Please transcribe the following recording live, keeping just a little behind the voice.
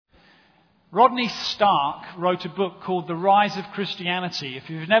Rodney Stark wrote a book called The Rise of Christianity. If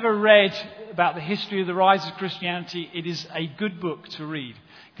you've never read about the history of the rise of Christianity, it is a good book to read,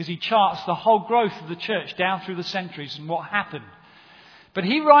 because he charts the whole growth of the church down through the centuries and what happened. But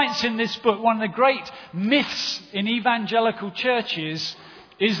he writes in this book, one of the great myths in evangelical churches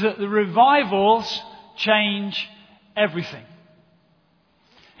is that the revivals change everything.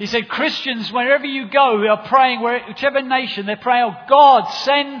 He said Christians, wherever you go, they are praying, whichever nation, they're praying, oh God,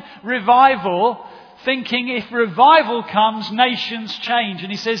 send revival, thinking if revival comes, nations change. And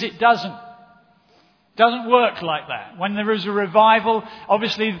he says it doesn't. It doesn't work like that. When there is a revival,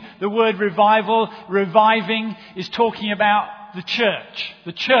 obviously the word revival, reviving, is talking about the church.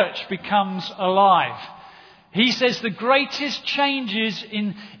 The church becomes alive. He says the greatest changes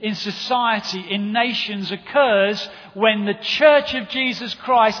in society, in nations, occurs when the Church of Jesus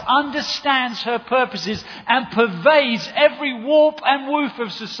Christ understands her purposes and pervades every warp and woof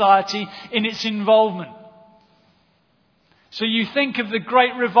of society in its involvement. So you think of the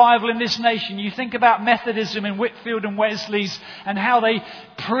great revival in this nation, you think about Methodism in Whitfield and Wesley's and how they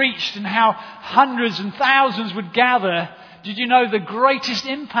preached and how hundreds and thousands would gather. Did you know the greatest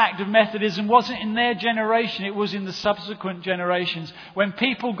impact of Methodism wasn't in their generation, it was in the subsequent generations. When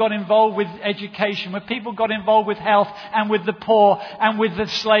people got involved with education, when people got involved with health and with the poor and with the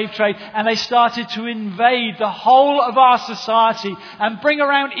slave trade, and they started to invade the whole of our society and bring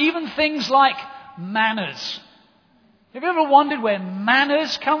around even things like manners. Have you ever wondered where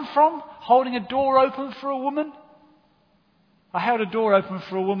manners come from? Holding a door open for a woman? I held a door open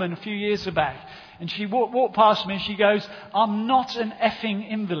for a woman a few years back. And she walked past me and she goes, I'm not an effing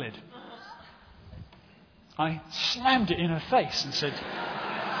invalid. I slammed it in her face and said,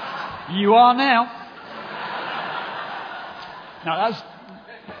 you are now. No,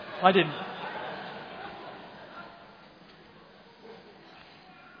 I didn't.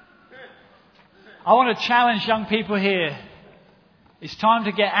 I want to challenge young people here. It's time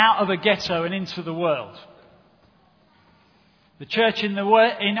to get out of a ghetto and into the world. The church in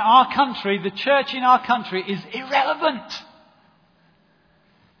our country is irrelevant.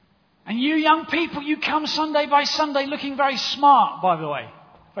 And you young people, you come Sunday by Sunday looking very smart, by the way.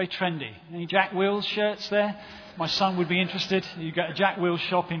 Very trendy. Any Jack Wills shirts there? My son would be interested. You've got a Jack Wills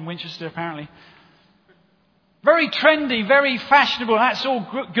shop in Winchester, apparently. Very trendy, very fashionable. That's all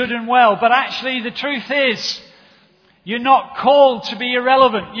good and well. But actually, the truth is, you're not called to be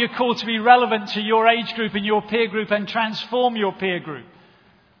irrelevant. You're called to be relevant to your age group and your peer group and transform your peer group.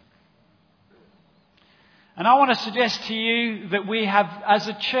 And I want to suggest to you that we have, as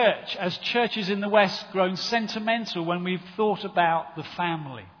a church, as churches in the West, grown sentimental when we've thought about the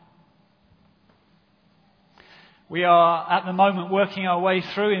family. We are, at the moment, working our way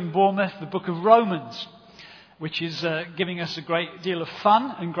through in Bournemouth the book of Romans, which is giving us a great deal of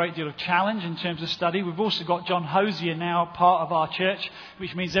fun and a great deal of challenge in terms of study. We've also got John Hosier now part of our church,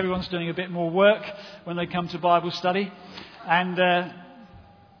 which means everyone's doing a bit more work when they come to Bible study. And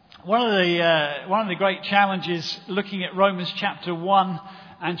one of the great challenges looking at Romans chapter 1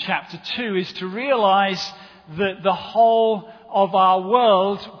 and chapter 2 is to realise that the whole of our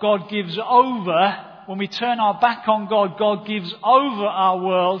world God gives over. When we turn our back on God, God gives over our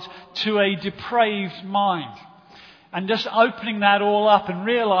world to a depraved mind. And just opening that all up and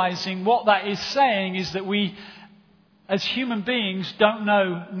realising what that is saying is that we, as human beings, don't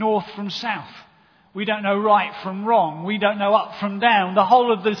know north from south. We don't know right from wrong. We don't know up from down. The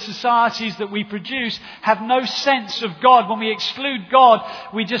whole of the societies that we produce have no sense of God. When we exclude God,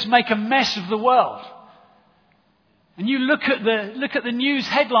 we just make a mess of the world. And you look at the news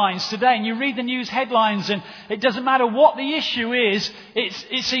headlines today, and you read the news headlines, and it doesn't matter what the issue is,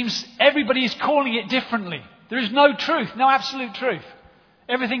 it seems everybody is calling it differently. There is no truth, no absolute truth.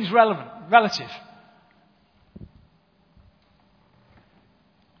 Everything's relative.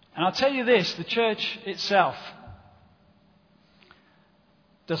 And I'll tell you this, the church itself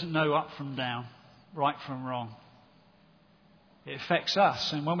doesn't know up from down, right from wrong. It affects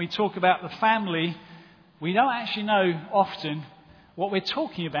us. And when we talk about the family, we don't actually know often what we're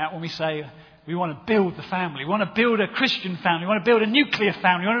talking about when we say we want to build the family. We want to build a Christian family. We want to build a nuclear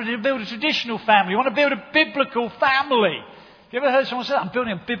family. We want to build a traditional family. We want to build a biblical family. Have you ever heard someone say, I'm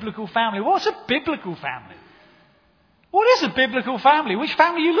building a biblical family? What's a biblical family? What is a biblical family? Which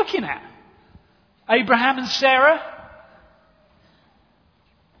family are you looking at? Abraham and Sarah?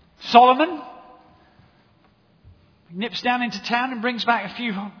 Solomon? Nips down into town and brings back a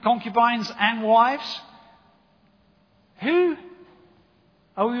few concubines and wives? Who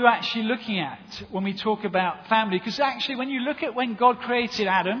are we actually looking at when we talk about family? Because actually when you look at when God created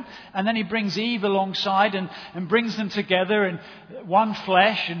Adam and then he brings Eve alongside and brings them together and one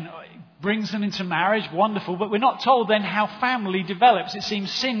flesh and brings them into marriage, wonderful, but we're not told then how family develops. It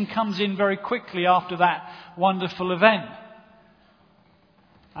seems sin comes in very quickly after that wonderful event.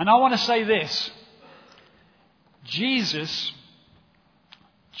 And I want to say this. Jesus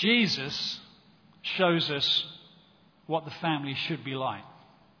shows us what the family should be like.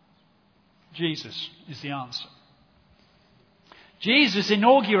 Jesus is the answer. Jesus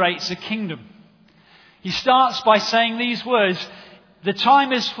inaugurates a kingdom. He starts by saying these words, "The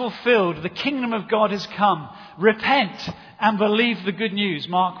time is fulfilled, the kingdom of God has come. Repent and believe the good news."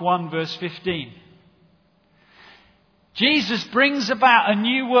 Mark 1 verse 15. Jesus brings about a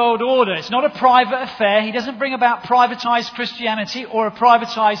new world order. It's not a private affair. He doesn't bring about privatized Christianity or a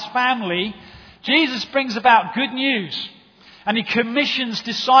privatized family. Jesus brings about good news. And he commissions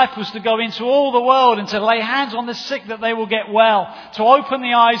disciples to go into all the world and to lay hands on the sick that they will get well, to open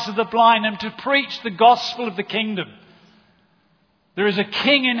the eyes of the blind and to preach the gospel of the kingdom. There is a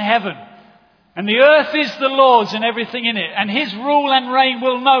king in heaven, and the earth is the Lord's and everything in it, and his rule and reign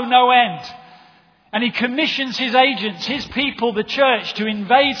will know no end. And he commissions his agents, his people, the church, to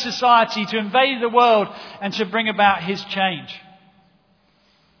invade society, to invade the world, and to bring about his change.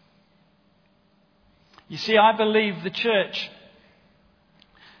 You see, I believe the church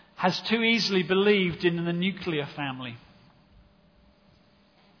has too easily believed in the nuclear family.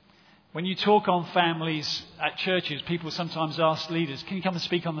 When you talk on families at churches, people sometimes ask leaders, "Can you come and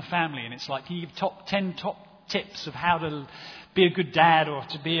speak on the family?" And it's like, "Can you give 10 top tips of how to be a good dad or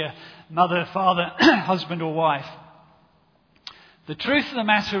to be a mother, father, husband or wife?" The truth of the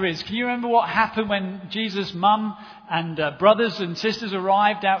matter is, can you remember what happened when Jesus' mum and brothers and sisters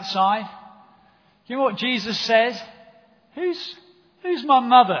arrived outside? You know what Jesus said? Who's my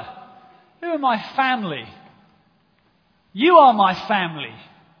mother? Who are my family? You are my family.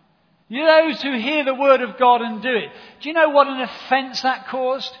 You're those who hear the word of God and do it. Do you know what an offence that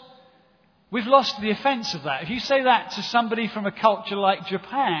caused? We've lost the offence of that. If you say that to somebody from a culture like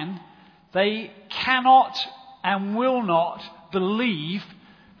Japan, they cannot and will not believe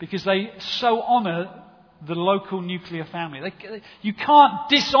because they so honour the local nuclear family. You can't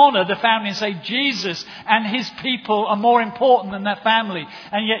dishonour the family and say Jesus and his people are more important than that family.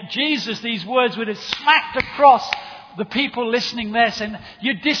 And yet Jesus, these words would have smacked across the people listening there saying,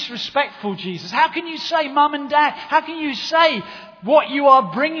 "You're disrespectful, Jesus. How can you say mum and dad? How can you say what you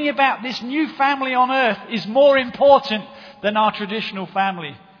are bringing about this new family on earth is more important than our traditional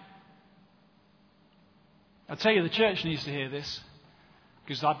family?" I tell you, the church needs to hear this,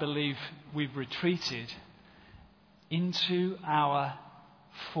 because I believe we've retreated into our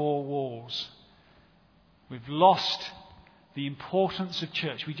four walls. We've lost the importance of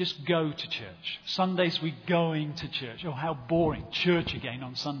church. We just go to church. Sundays we're going to church. Oh, how boring. Church again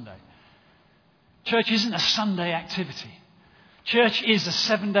on Sunday. Church isn't a Sunday activity. Church is a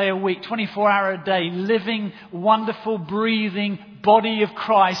 7-day-a-week, 24-hour-a-day, living, wonderful, breathing body of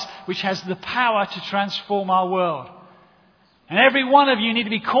Christ, which has the power to transform our world. And every one of you need to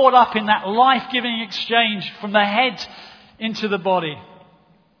be caught up in that life-giving exchange from the head into the body.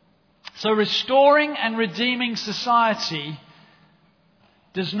 So restoring and redeeming society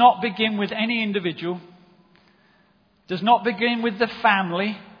does not begin with any individual, does not begin with the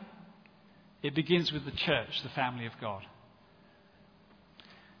family. It begins with the church, the family of God.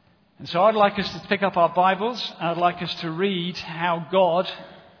 And so I'd like us to pick up our Bibles, and I'd like us to read how God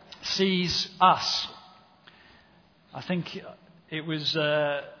sees us. I think it was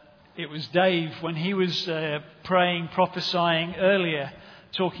Dave when he was praying, prophesying earlier,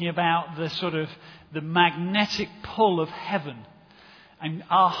 talking about the magnetic pull of heaven and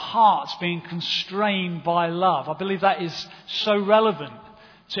our hearts being constrained by love. I believe that is so relevant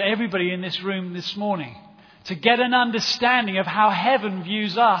to everybody in this room this morning, to get an understanding of how heaven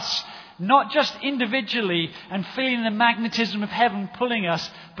views us, not just individually and feeling the magnetism of heaven pulling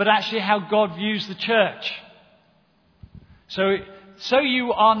us, but actually how God views the church. So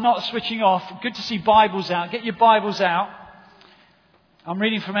you are not switching off. Good to see Bibles out. Get your Bibles out. I'm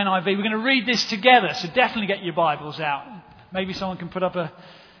reading from NIV. We're going to read this together, so definitely get your Bibles out. Maybe someone can put up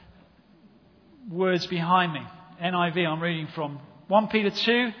words behind me. NIV, I'm reading from 1 Peter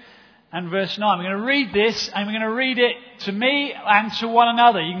 2 and verse 9. We're going to read this, and we're going to read it to me and to one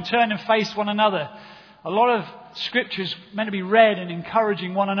another. You can turn and face one another. A lot of Scripture is meant to be read and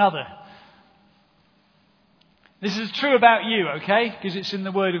encouraging one another. This is true about you, okay? Because it's in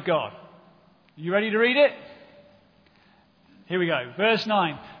the Word of God. Are you ready to read it? Here we go. Verse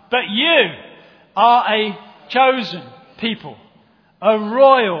 9. But you are a chosen people, a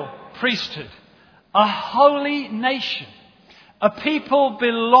royal priesthood, a holy nation, a people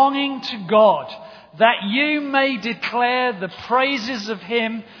belonging to God, that you may declare the praises of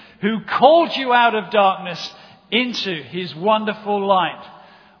him who called you out of darkness into his wonderful light.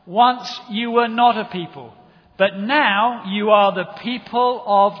 Once you were not a people, but now you are the people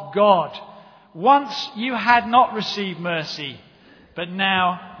of God. Once you had not received mercy, but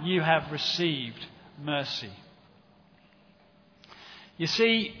now you have received mercy. You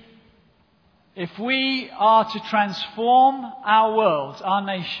see, if we are to transform our world, our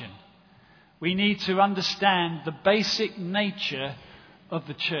nation, we need to understand the basic nature of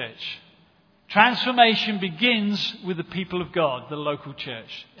the church. Transformation begins with the people of God, the local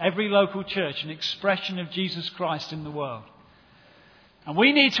church. Every local church, an expression of Jesus Christ in the world. And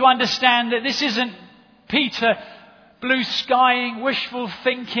we need to understand that this isn't Peter blue skying, wishful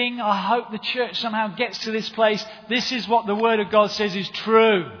thinking. I hope the church somehow gets to this place. This is what the Word of God says is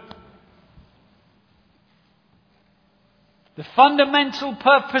true. The fundamental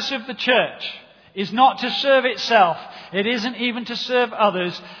purpose of the church is not to serve itself. It isn't even to serve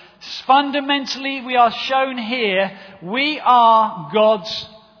others. Fundamentally, we are shown here, we are God's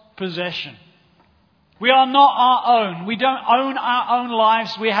possession. We are not our own. We don't own our own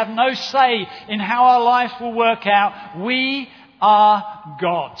lives. We have no say in how our life will work out. We are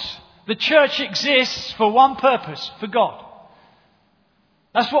God's. The church exists for one purpose, for God.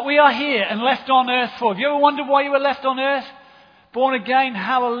 That's what we are here and left on earth for. Have you ever wondered why you were left on earth? Born again,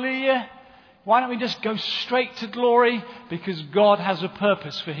 hallelujah. Why don't we just go straight to glory? Because God has a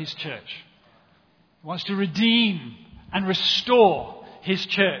purpose for his church. He wants to redeem and restore his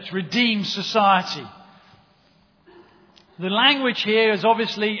church, redeem society. The language here is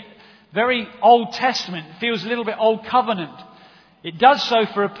obviously very Old Testament. It feels a little bit Old Covenant. It does so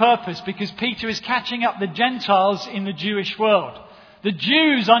for a purpose because Peter is catching up the Gentiles in the Jewish world. The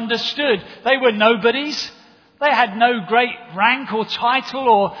Jews understood they were nobodies. They had no great rank or title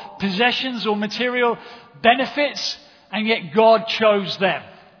or possessions or material benefits, and yet God chose them.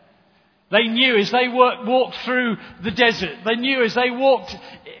 They knew as they walked through the desert, they knew as they walked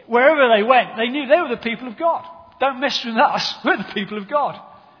wherever they went, they knew they were the people of God. Don't mess with us, we're the people of God.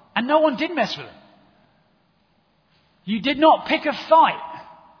 And no one did mess with them. You did not pick a fight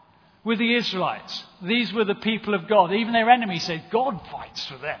with the Israelites. These were the people of God. Even their enemies said, God fights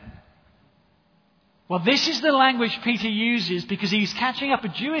for them. Well, this is the language Peter uses because he's catching up a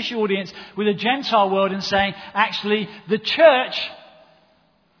Jewish audience with a Gentile world and saying, actually, the church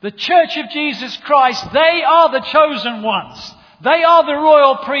of Jesus Christ, they are the chosen ones. They are the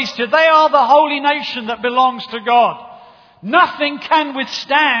royal priesthood. They are the holy nation that belongs to God. Nothing can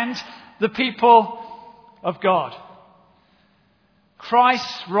withstand the people of God.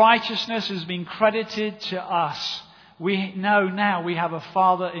 Christ's righteousness has been credited to us. We know now we have a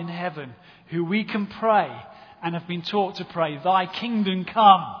Father in heaven who we can pray and have been taught to pray, Thy kingdom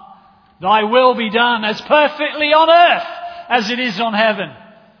come, Thy will be done as perfectly on earth as it is on heaven.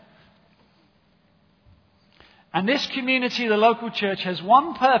 And this community, the local church, has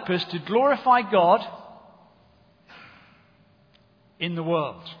one purpose: to glorify God in the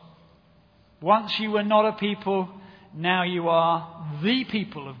world. Once you were not a people, now you are the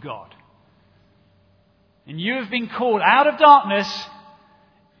people of God. And you have been called out of darkness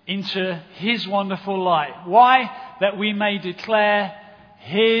into his wonderful light. Why? That we may declare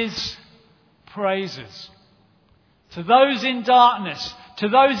his praises. To those in darkness, to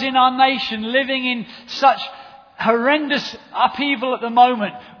those in our nation living in such horrendous upheaval at the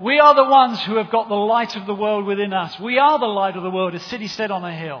moment, we are the ones who have got the light of the world within us. We are the light of the world, a city set on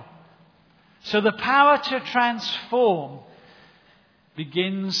a hill. So the power to transform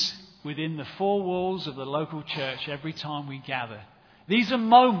begins within the four walls of the local church every time we gather. These are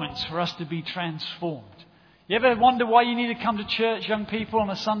moments for us to be transformed. You ever wonder why you need to come to church, young people, on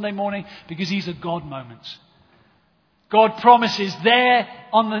a Sunday morning? Because these are God moments. God promises there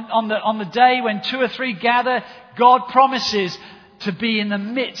on the day when two or three gather, God promises to be in the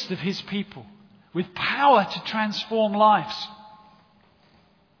midst of his people with power to transform lives.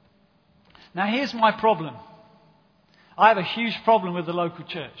 Now here's my problem. I have a huge problem with the local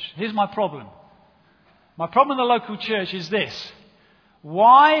church. Here's my problem. My problem with the local church is this.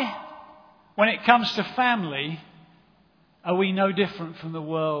 Why, when it comes to family, are we no different from the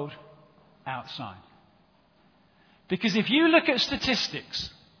world outside? Because if you look at statistics,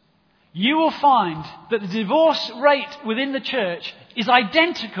 you will find that the divorce rate within the church is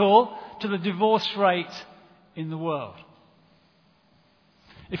identical to the divorce rate in the world.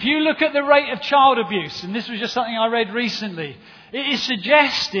 If you look at the rate of child abuse, and this was just something I read recently, it is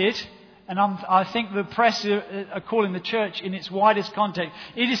suggested, and I think the press are calling the church in its widest context,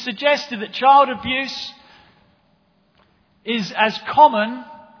 it is suggested that child abuse is as common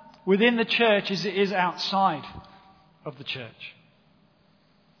within the church as it is outside of the church.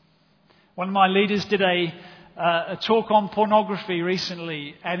 One of my leaders did a talk on pornography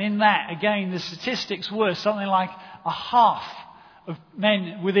recently, and in that, again, the statistics were something like a half of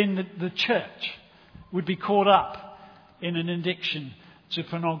men within the church would be caught up in an addiction to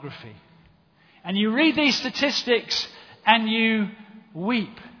pornography. And you read these statistics and you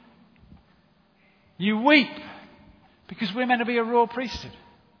weep. You weep because we're meant to be a royal priesthood.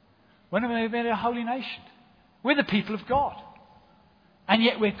 We're meant to be a holy nation. We're the people of God. And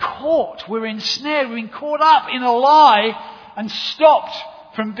yet we're caught, we're ensnared, we're being caught up in a lie and stopped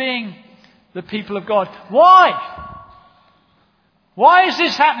from being the people of God. Why? Why is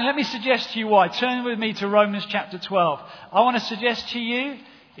this happening? Let me suggest to you why. Turn with me to Romans chapter 12. I want to suggest to you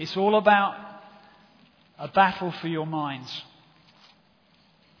it's all about a battle for your minds.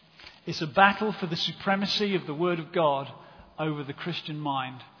 It's a battle for the supremacy of the Word of God over the Christian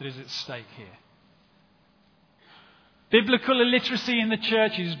mind that is at stake here. Biblical illiteracy in the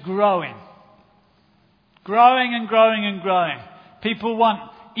church is growing. Growing and growing and growing. People want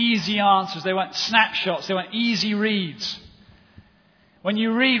easy answers. They want snapshots. They want easy reads. When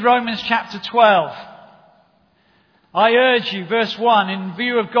you read Romans chapter 12, I urge you, verse 1, in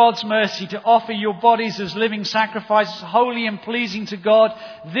view of God's mercy, to offer your bodies as living sacrifices, holy and pleasing to God.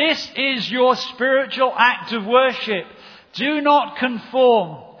 This is your spiritual act of worship. Do not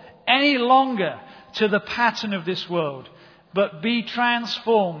conform any longer to the pattern of this world, but be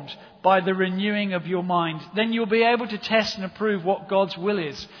transformed by the renewing of your mind. Then you'll be able to test and approve what God's will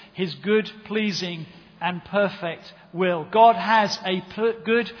is, His good, pleasing and perfect will. God has a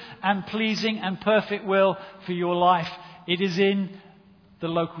good and pleasing and perfect will for your life. It is in the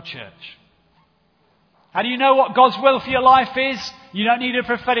local church. How do you know what God's will for your life is? You don't need a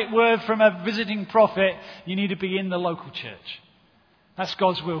prophetic word from a visiting prophet. You need to be in the local church. That's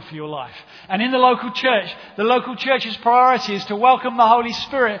God's will for your life. And in the local church's priority is to welcome the Holy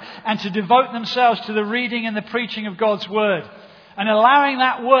Spirit and to devote themselves to the reading and the preaching of God's Word. And allowing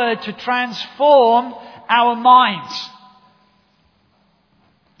that Word to transform our minds.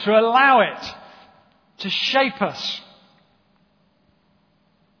 To allow it to shape us.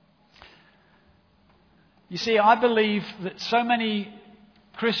 You see, I believe that so many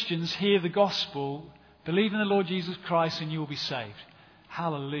Christians hear the gospel, believe in the Lord Jesus Christ and you will be saved.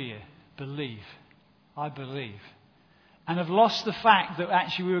 Hallelujah. Believe. I believe. And have lost the fact that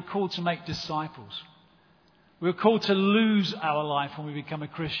actually we were called to make disciples. We were called to lose our life when we become a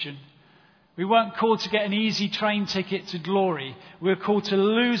Christian. We weren't called to get an easy train ticket to glory. We were called to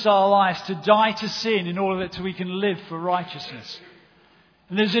lose our lives, to die to sin in order that we can live for righteousness.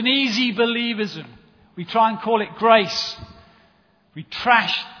 And there's an easy believism. We try and call it grace. We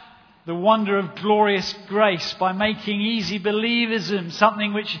trash the wonder of glorious grace by making easy believism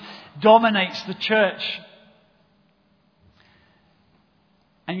something which dominates the church.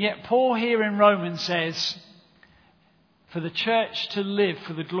 And yet Paul here in Romans says, for the church to live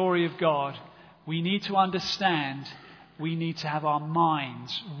for the glory of God, we need to understand, we need to have our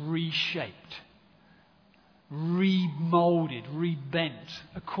minds reshaped, remolded, rebent,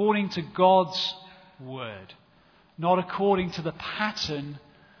 according to God's Word, not according to the pattern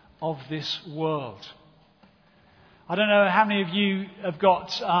of this world. I don't know how many of you have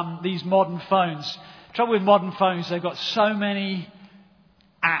got these modern phones. The trouble with modern phones, they've got so many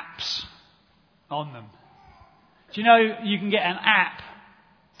apps on them. Do you know you can get an app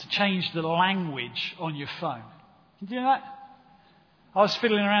to change the language on your phone? Can you do that? I was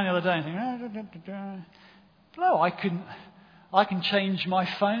fiddling around the other day and thinking, no, I can change my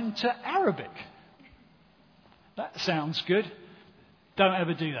phone to Arabic. That sounds good. Don't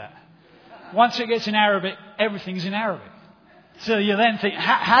ever do that. Once it gets in Arabic, everything's in Arabic. So you then think,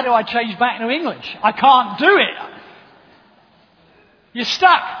 how do I change back to English? I can't do it. You're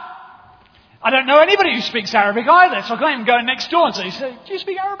stuck. I don't know anybody who speaks Arabic either, so I can't even go next door and say, do you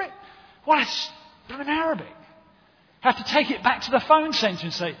speak Arabic? Well, I'm in Arabic. I have to take it back to the phone centre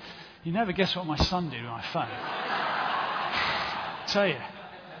and say, you never guess what my son did with my phone. I tell you,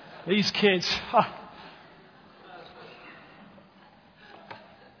 these kids...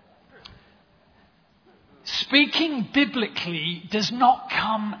 Speaking biblically does not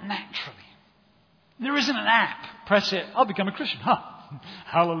come naturally. There isn't an app. Press it. I'll become a Christian.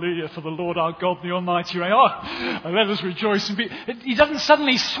 Hallelujah for the Lord our God, the Almighty. Let us rejoice and be. He doesn't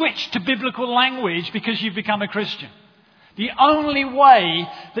suddenly switch to biblical language because you've become a Christian. The only way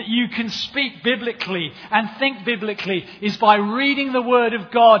that you can speak biblically and think biblically is by reading the Word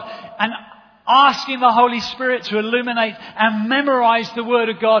of God and asking the Holy Spirit to illuminate and memorize the Word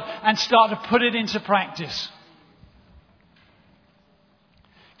of God and start to put it into practice.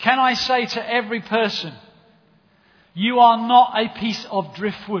 Can I say to every person, you are not a piece of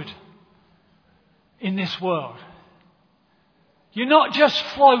driftwood in this world. You're not just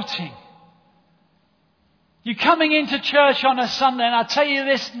floating. You're coming into church on a Sunday, and I tell you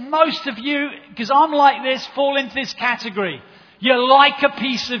this, most of you, because I'm like this, fall into this category. You're like a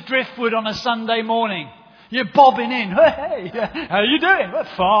piece of driftwood on a Sunday morning. You're bobbing in. Hey, how are you doing? Well,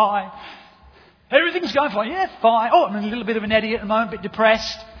 fine. Everything's going fine. Yeah, fine. Oh, I'm in a little bit of an eddy at the moment, a bit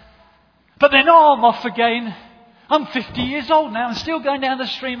depressed. But then, I'm off again. I'm 50 years old now and still going down the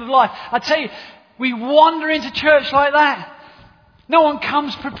stream of life. I tell you, we wander into church like that. No one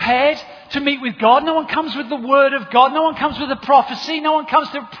comes prepared to meet with God. No one comes with the Word of God. No one comes with a prophecy. No one comes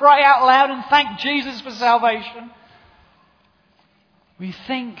to pray out loud and thank Jesus for salvation. We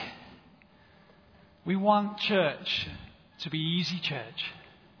think we want church to be easy church.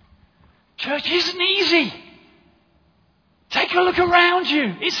 Church isn't easy. Take a look around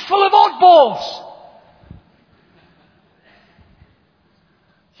you. It's full of oddballs.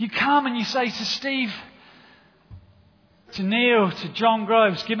 You come and you say to Steve, to Neil, to John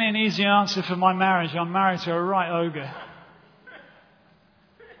Groves, give me an easy answer for my marriage. I'm married to a right ogre.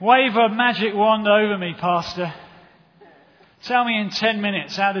 Wave a magic wand over me, Pastor. Tell me in 10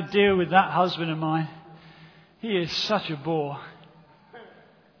 minutes how to deal with that husband of mine. He is such a bore.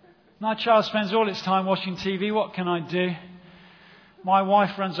 My child spends all its time watching TV. What can I do? My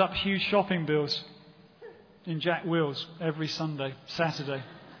wife runs up huge shopping bills in Jack Wills every Saturday.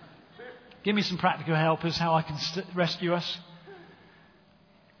 Give me some practical helpers, how I can rescue us.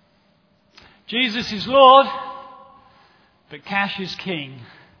 Jesus is Lord, but cash is king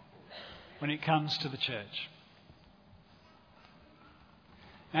when it comes to the church.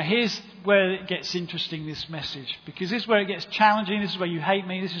 Now here's where it gets interesting, this message, because this is where it gets challenging, this is where you hate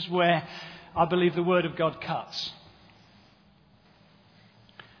me, this is where I believe the Word of God cuts.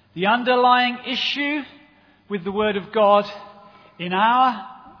 The underlying issue with the Word of God in our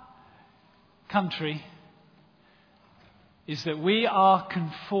country is that we are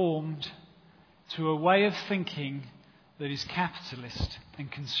conformed to a way of thinking that is capitalist and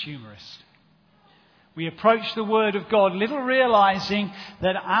consumerist. We approach the Word of God little realizing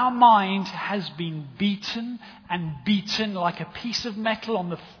that our mind has been beaten and beaten like a piece of metal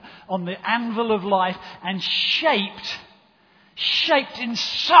on the anvil of life and shaped in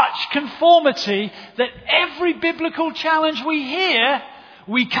such conformity that every biblical challenge we hear,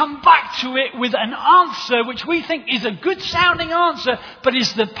 we come back to it with an answer which we think is a good sounding answer, but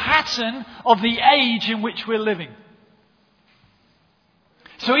is the pattern of the age in which we're living.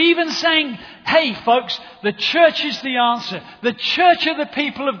 So even saying, hey folks, the church is the answer. The church are the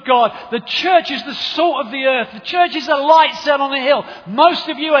people of God. The church is the salt of the earth. The church is a light set on a hill. Most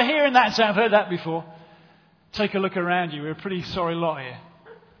of you are hearing that and saying, I've heard that before. Take a look around you. We're a pretty sorry lot here.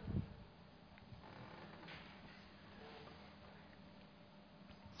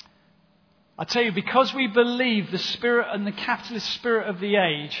 I tell you, because we believe the spirit and the capitalist spirit of the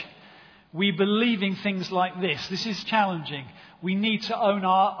age, we believe in things like this. This is challenging. We need to own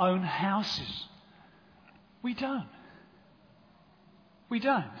our own houses. We don't. We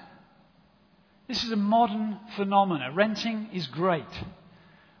don't. This is a modern phenomenon. Renting is great.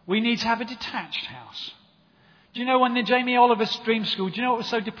 We need to have a detached house. Do you know when the Jamie Oliver's Dream School, do you know what was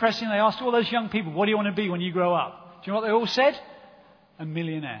so depressing? They asked all those young people, what do you want to be when you grow up? Do you know what they all said? A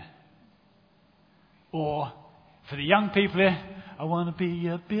millionaire. Or, for the young people here, I want to be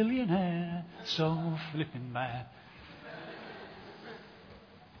a billionaire, so flipping mad.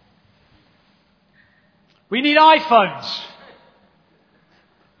 We need iPhones.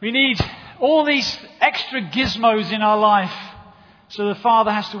 We need all these extra gizmos in our life. So the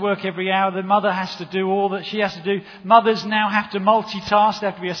father has to work every hour. The mother has to do all that she has to do. Mothers now have to multitask. They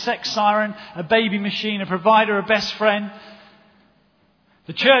have to be a sex siren, a baby machine, a provider, a best friend.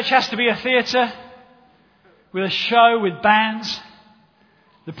 The church has to be a theatre with a show, with bands.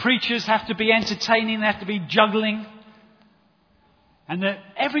 The preachers have to be entertaining. They have to be juggling. And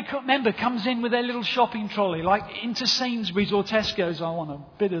every member comes in with their little shopping trolley, like into Sainsbury's or Tesco's. I want a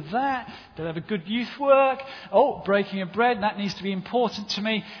bit of that. They'll have a good youth work. Oh, breaking of bread, that needs to be important to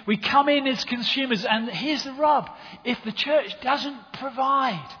me. We come in as consumers, and here's the rub. If the church doesn't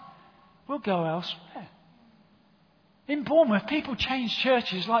provide, we'll go elsewhere. In Bournemouth, people change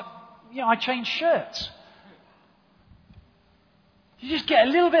churches like, I change shirts. You just get a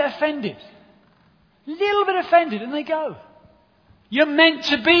little bit offended. And they go. You're meant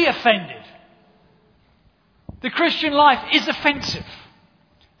to be offended. The Christian life is offensive.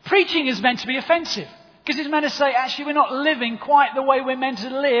 Preaching is meant to be offensive. Because it's meant to say, actually, we're not living quite the way we're meant to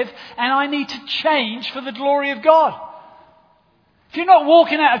live, and I need to change for the glory of God. If you're not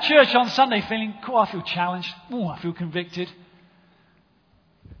walking out of church on Sunday feeling, cool, I feel challenged, oh, I feel convicted,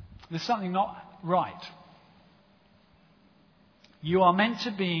 there's something not right. You are meant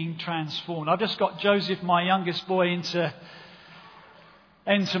to be transformed. I've just got Joseph, my youngest boy, into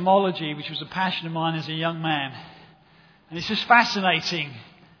entomology, which was a passion of mine as a young man. And it's just fascinating,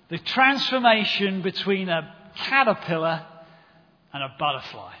 the transformation between a caterpillar and a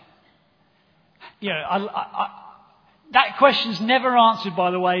butterfly. You know, that question's never answered,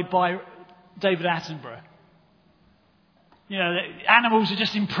 by the way, by David Attenborough. You know, the animals are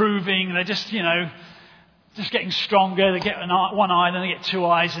just improving. They're just, just getting stronger. They get one eye, then they get two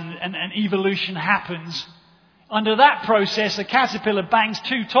eyes, and evolution happens. Under that process, the caterpillar bangs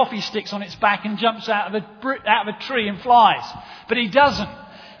 2 toffee sticks on its back and jumps out of a tree and flies. But he doesn't.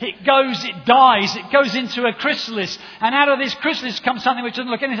 It dies, it goes into a chrysalis. And out of this chrysalis comes something which doesn't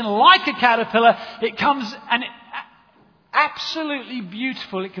look anything like a caterpillar. It comes and absolutely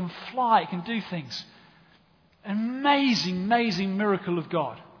beautiful. It can fly, it can do things. Amazing, amazing miracle of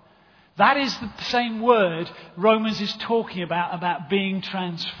God. That is the same word Romans is talking about being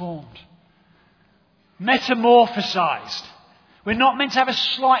transformed. Metamorphosized. We're not meant to have a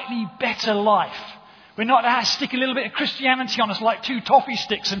slightly better life. We're not to stick a little bit of Christianity on us like 2 toffee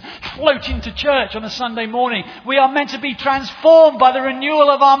sticks and float into church on a Sunday morning. We are meant to be transformed by the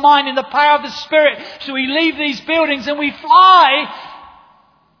renewal of our mind in the power of the Spirit. So we leave these buildings and we fly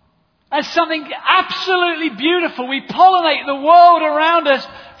as something absolutely beautiful. We pollinate the world around us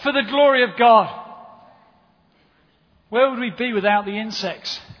for the glory of God. Where would we be without the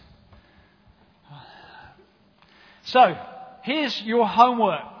insects? So, here's your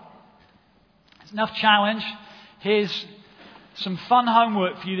homework. It's enough challenge. Here's some fun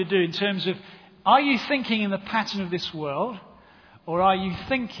homework for you to do in terms of, are you thinking in the pattern of this world, or are you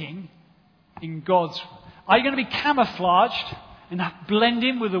thinking in God's? Are you going to be camouflaged and blend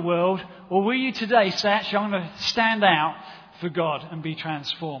in with the world, or will you today say, actually, I'm going to stand out for God and be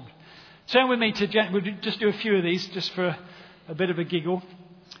transformed? Turn with me to, we'll just do a few of these just for a bit of a giggle.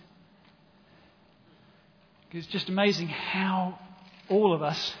 It's just amazing how all of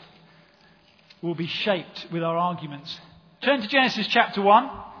us will be shaped with our arguments. Turn to Genesis chapter 1,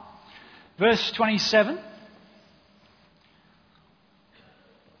 verse 27.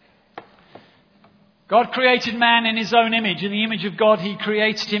 God created man in his own image. In the image of God he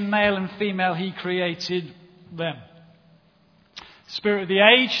created him, male and female he created them. Spirit of the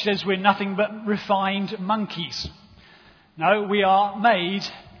age says we're nothing but refined monkeys. No, we are made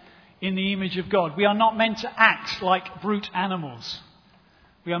in the image of God. We are not meant to act like brute animals.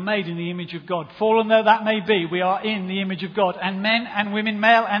 We are made in the image of God. Fallen though that may be, we are in the image of God. And men and women,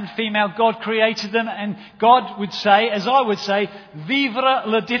 male and female, God created them. And God would say, as I would say, vivre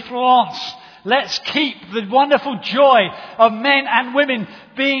la différence. Let's keep the wonderful joy of men and women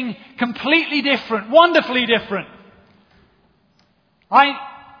being completely different, wonderfully different. I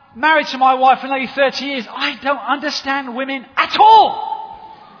married to my wife for nearly 30 years. I don't understand women at all.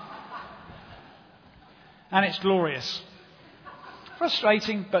 And it's glorious.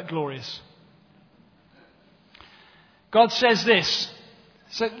 Frustrating, but glorious. God says this.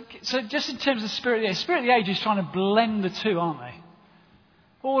 So just in terms of the Spirit of the age is trying to blend the two, aren't they?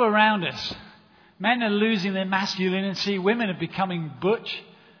 All around us. Men are losing their masculinity. Women are becoming butch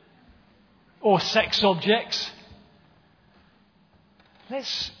or sex objects.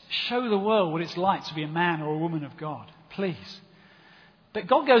 Let's show the world what it's like to be a man or a woman of God. Please. But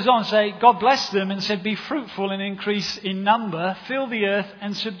God goes on to say, God blessed them and said, be fruitful and increase in number, fill the earth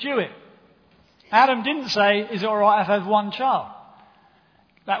and subdue it. Adam didn't say, is it all right if I have one child?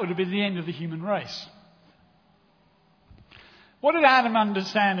 That would have been the end of the human race. What did Adam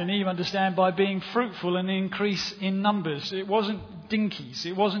understand and Eve understand by being fruitful and increase in numbers? It wasn't dinkies.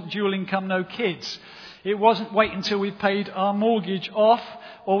 It wasn't dual income, no kids. It wasn't wait until we've paid our mortgage off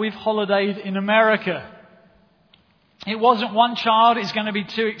or we've holidayed in America. It wasn't one child, it's going to be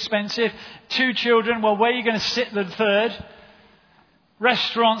too expensive. 2 children, well, where are you going to sit the third?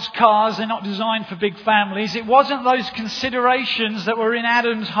 Restaurants, cars, they're not designed for big families. It wasn't those considerations that were in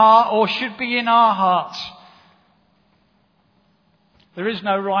Adam's heart or should be in our hearts. There is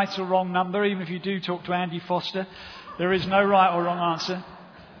no right or wrong number, even if you do talk to Andy Foster. There is no right or wrong answer.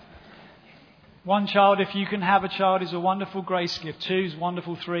 1 child, if you can have a child, is a wonderful grace gift. 2 is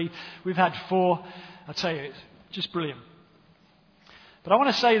wonderful. 3, we've had 4. I tell you, it's just brilliant. But I want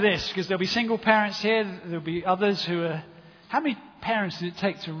to say this, because there'll be single parents here, there'll be others who are... How many parents does it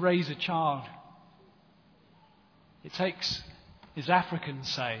take to raise a child? It takes, as Africans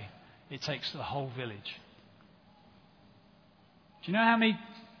say, it takes the whole village. Do you know how many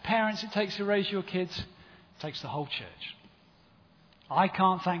parents it takes to raise your kids? It takes the whole church. I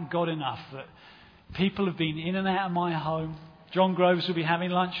can't thank God enough that people have been in and out of my home. John Groves will be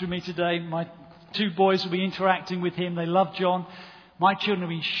having lunch with me today. My 2 boys will be interacting with him. They love John. My children have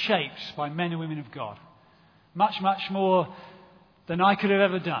been shaped by men and women of God. Much, much more than I could have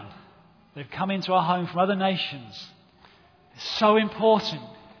ever done. They've come into our home from other nations. It's so important.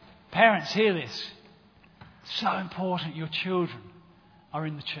 Parents, hear this. It's so important your children are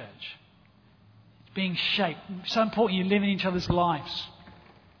in the church. It's being shaped. It's so important you live in each other's lives.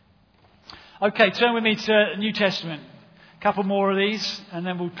 Okay, turn with me to the New Testament. A couple more of these and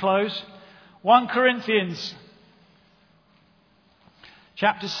then we'll close. 1 Corinthians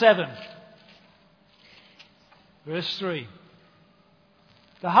chapter 7, verse 3.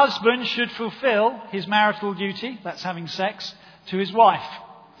 The husband should fulfill his marital duty, that's having sex, to his wife.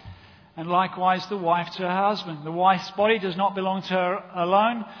 And likewise the wife to her husband. The wife's body does not belong to her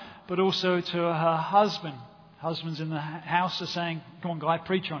alone, but also to her husband. Husbands in the house are saying, come on guy,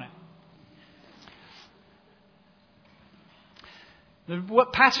 preach on it. The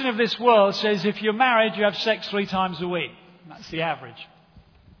pattern of this world says if you're married, you have sex 3 times a week. That's the average.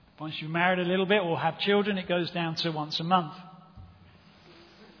 Once you've married a little bit or have children, it goes down to once a month.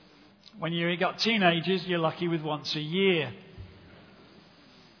 When you've got teenagers, you're lucky with once a year.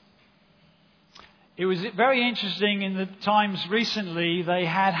 It was very interesting in the Times recently, they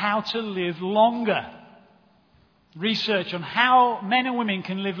had how to live longer. Research on how men and women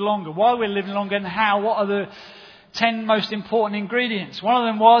can live longer, why we're living longer and how, what are the 10 most important ingredients. One of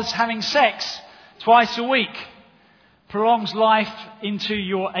them was having sex twice a week. Prolongs life into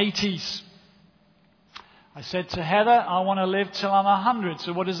your 80s. I said to Heather, I want to live till I'm 100.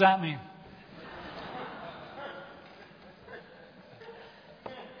 So what does that mean?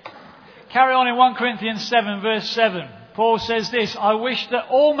 Carry on in 1 Corinthians 7 verse 7. Paul says this, I wish that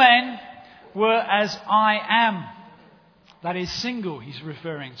all men were as I am. That is single he's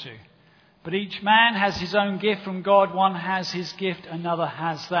referring to. But each man has his own gift from God. One has his gift, another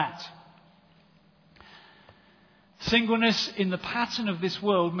has that. Singleness in the pattern of this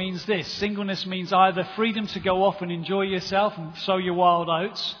world means this. Singleness means either freedom to go off and enjoy yourself and sow your wild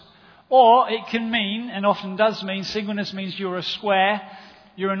oats. Or it can mean, and often does mean, singleness means you're a square,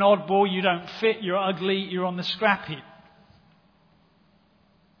 you're an oddball, you don't fit, you're ugly, you're on the scrap heap.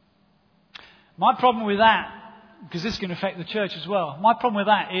 My problem with that, because this can affect the church as well, my problem with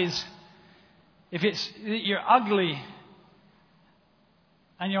that is if you're ugly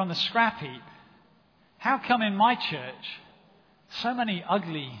and you're on the scrap heap, how come in my church so many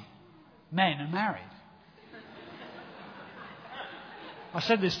ugly men are married? I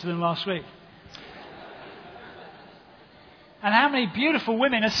said this to them last week. And how many beautiful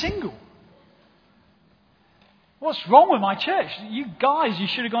women are single? What's wrong with my church? You guys, you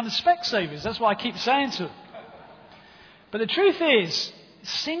should have gone to Specsavers. That's what I keep saying to them. But the truth is,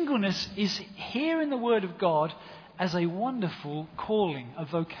 singleness is here in the Word of God as a wonderful calling, a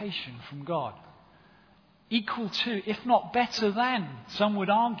vocation from God. Equal to, if not better than, some would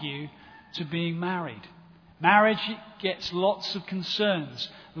argue, to being married. Marriage gets lots of concerns,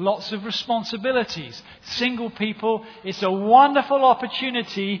 lots of responsibilities. Single people, it's a wonderful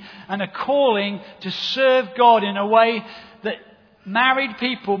opportunity and a calling to serve God in a way that married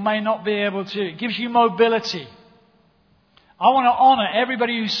people may not be able to. It gives you mobility. I want to honour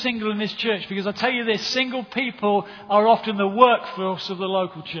everybody who's single in this church because I tell you this, single people are often the workforce of the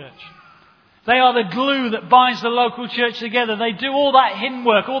local church. They are the glue that binds the local church together. They do all that hidden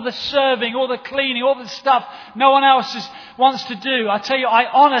work, all the serving, all the cleaning, all the stuff no one else wants to do. I tell you,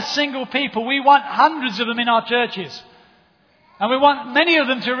 I honour single people. We want hundreds of them in our churches. And we want many of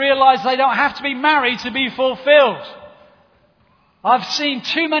them to realise they don't have to be married to be fulfilled. I've seen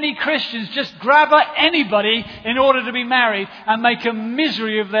too many Christians just grab at anybody in order to be married and make a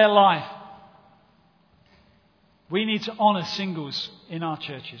misery of their life. We need to honour singles in our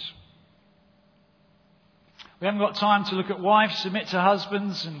churches. We haven't got time to look at wives, submit to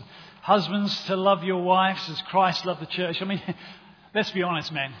husbands, and husbands to love your wives as Christ loved the church. I mean, let's be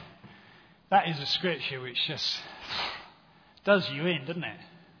honest, men. That is a scripture which just does you in, doesn't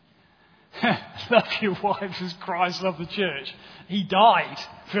it? Love your wives as Christ loved the church. He died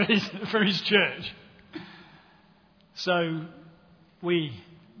for his church. So we,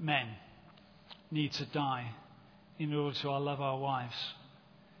 men, need to die in order to love our wives.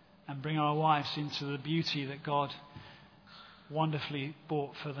 And bring our wives into the beauty that God wonderfully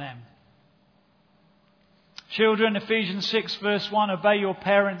bought for them. Children, Ephesians 6 verse 1, obey your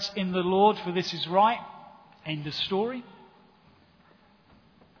parents in the Lord, for this is right. End of story.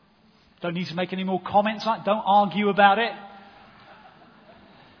 Don't need to make any more comments on it. Don't argue about it.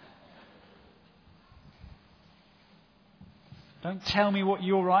 Don't tell me what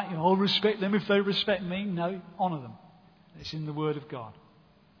you're right. I'll respect them if they respect me. No, honour them. It's in the Word of God.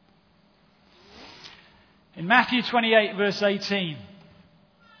 In Matthew 28 verse 18,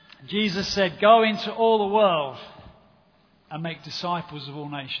 Jesus said, "Go into all the world and make disciples of all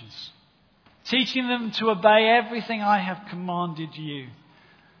nations, teaching them to obey everything I have commanded you."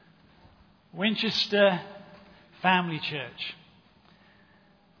 Winchester Family Church,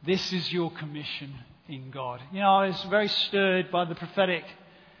 this is your commission in God. I was very stirred by the prophetic.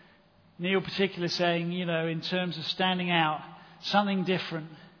 Neil particularly saying, in terms of standing out, something different.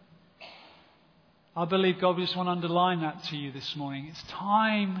 I believe God will just want to underline that to you this morning. It's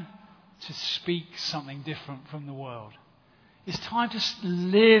time to speak something different from the world. It's time to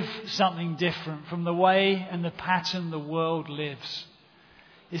live something different from the way and the pattern the world lives.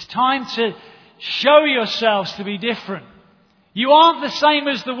 It's time to show yourselves to be different. You aren't the same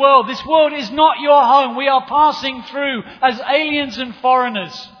as the world. This world is not your home. We are passing through as aliens and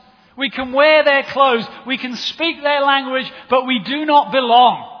foreigners. We can wear their clothes. We can speak their language, but we do not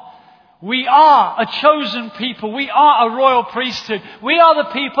belong. We are a chosen people. We are a royal priesthood. We are the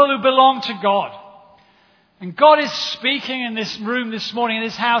people who belong to God. And God is speaking in this room this morning, in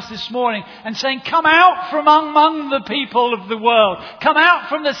this house this morning, and saying, come out from among the people of the world. Come out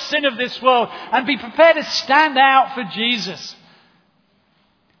from the sin of this world and be prepared to stand out for Jesus.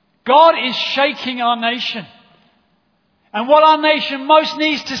 God is shaking our nation. And what our nation most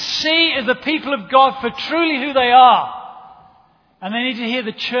needs to see is the people of God for truly who they are. And they need to hear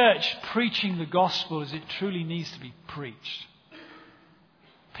the church preaching the gospel as it truly needs to be preached.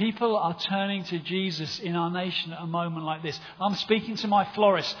 People are turning to Jesus in our nation at a moment like this. I'm speaking to my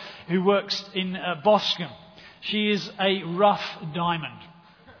florist who works in Boscombe. She is a rough diamond.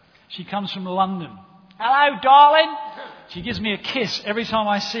 She comes from London. Hello, darling. She gives me a kiss every time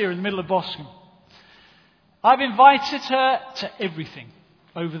I see her in the middle of Boscombe. I've invited her to everything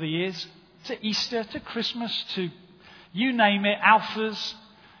over the years. To Easter, to Christmas, to you name it, Alphas.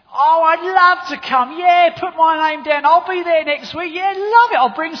 Oh, I'd love to come. Yeah, put my name down. I'll be there next week. Yeah, love it.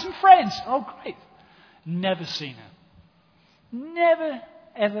 I'll bring some friends. Oh, great. Never seen her. Never,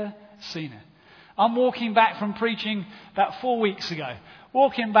 ever seen her. I'm walking back from preaching about 4 weeks ago.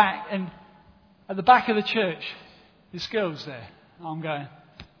 Walking back, and at the back of the church, this girl's there. I'm going,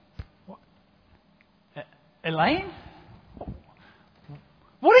 what? Elaine?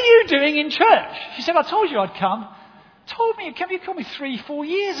 What are you doing in church? She said, I told you I'd come. Told me you'd come. You told me 3-4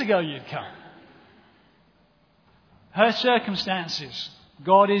 years ago you'd come. Her circumstances.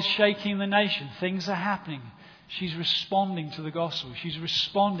 God is shaking the nation. Things are happening. She's responding to the gospel. She's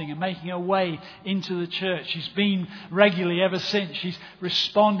responding and making her way into the church. She's been regularly ever since. She's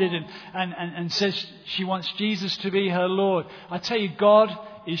responded and says she wants Jesus to be her Lord. I tell you, God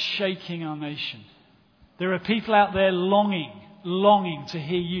is shaking our nation. There are people out there longing to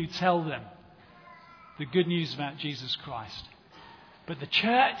hear you tell them the good news about Jesus Christ. But the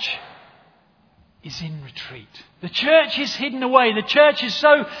church is in retreat. The church is hidden away. The church has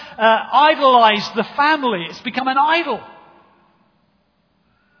so idolized the family. It's become an idol.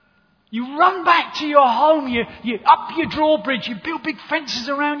 You run back to your home. You up your drawbridge. You build big fences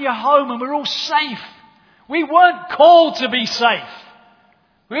around your home and we're all safe. We weren't called to be safe.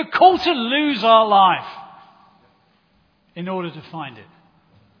 We were called to lose our life in order to find it.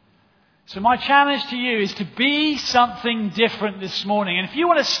 So my challenge to you is to be something different this morning. And if you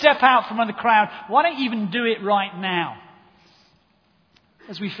want to step out from the crowd, why don't you even do it right now?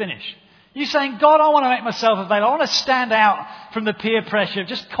 As we finish. You're saying, God, I want to make myself available. I want to stand out from the peer pressure of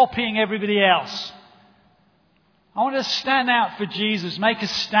just copying everybody else. I want to stand out for Jesus, make a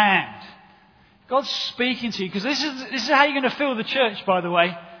stand. God's speaking to you, because this is how you're going to fill the church, by the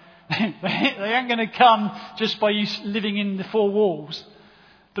way. They aren't going to come just by you living in the four walls.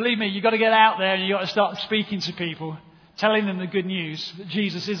 Believe me, you've got to get out there and you've got to start speaking to people, telling them the good news that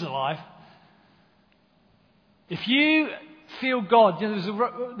Jesus is alive. If you feel God, there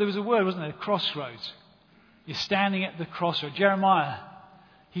was a word, wasn't there? Crossroads. You're standing at the crossroads. Jeremiah,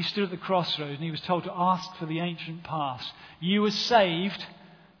 he stood at the crossroads and he was told to ask for the ancient paths. You were saved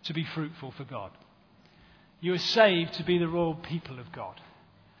to be fruitful for God. You were saved to be the royal people of God.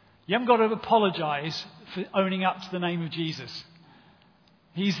 You haven't got to apologize for owning up to the name of Jesus.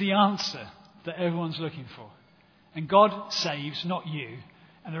 He's the answer that everyone's looking for. And God saves, not you.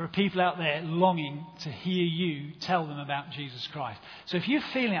 And there are people out there longing to hear you tell them about Jesus Christ. So if you're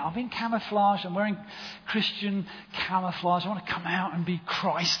feeling it, I've been camouflaged, I'm wearing Christian camouflage, I want to come out and be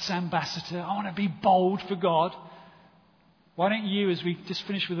Christ's ambassador, I want to be bold for God. Why don't you, as we just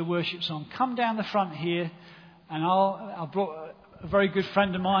finish with a worship song, come down the front here, and I brought a very good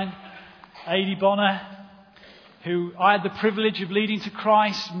friend of mine, Adi Bonner. who I had the privilege of leading to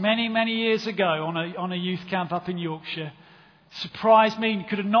Christ many, many years ago on a youth camp up in Yorkshire, surprised me and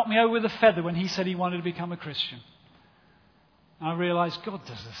could have knocked me over with a feather when he said he wanted to become a Christian. And I realised God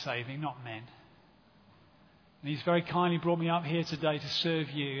does the saving, not men. And he's very kindly brought me up here today to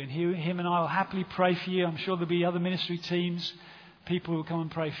serve you. And him and I will happily pray for you. I'm sure there'll be other ministry teams, people who will come and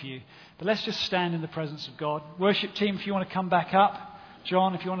pray for you. But let's just stand in the presence of God. Worship team, if you want to come back up.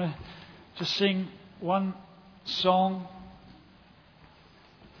 John, if you want to just sing one song.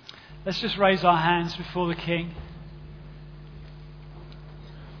 Let's just raise our hands before the King.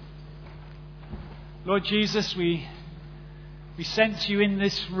 Lord Jesus, we sense you in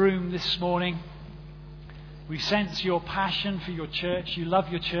this room this morning. We sense your passion for your church. You love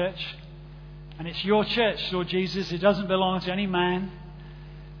your church. And it's your church, Lord Jesus. It doesn't belong to any man.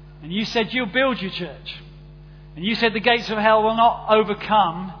 And you said you'll build your church. And you said the gates of hell will not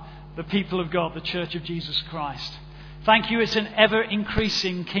overcome the people of God, the church of Jesus Christ. Thank you, it's an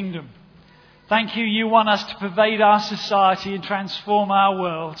ever-increasing kingdom. Thank you, you want us to pervade our society and transform our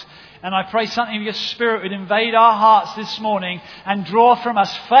world. And I pray something of your Spirit would invade our hearts this morning and draw from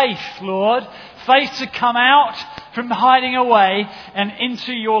us faith, Lord. Faith to come out from hiding away and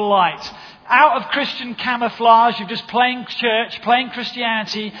into your light. Out of Christian camouflage of just playing church, playing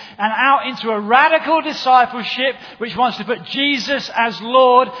Christianity, and out into a radical discipleship which wants to put Jesus as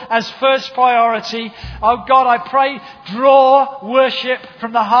Lord, as first priority. Oh God, I pray, draw worship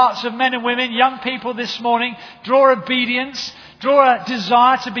from the hearts of men and women, young people this morning. Draw obedience, draw a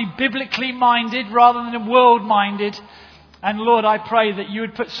desire to be biblically minded rather than world minded. And Lord, I pray that you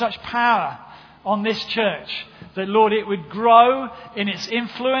would put such power on this church, that Lord, it would grow in its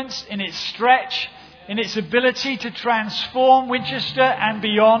influence, in its stretch, in its ability to transform Winchester and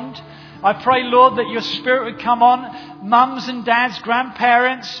beyond. I pray, Lord, that your Spirit would come on mums and dads,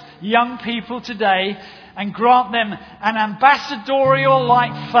 grandparents, young people today, and grant them an ambassadorial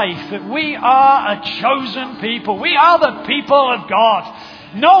like faith that we are a chosen people. We are the people of God.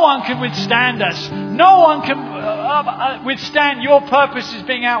 No one can withstand us. No one can withstand your purposes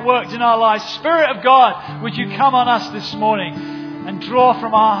being outworked in our lives. Spirit of God, would you come on us this morning and draw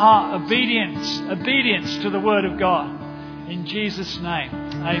from our heart obedience to the Word of God. In Jesus' name,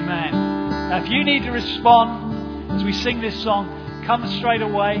 amen. Now, if you need to respond as we sing this song, come straight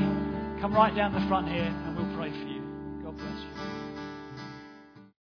away. Come right down the front here.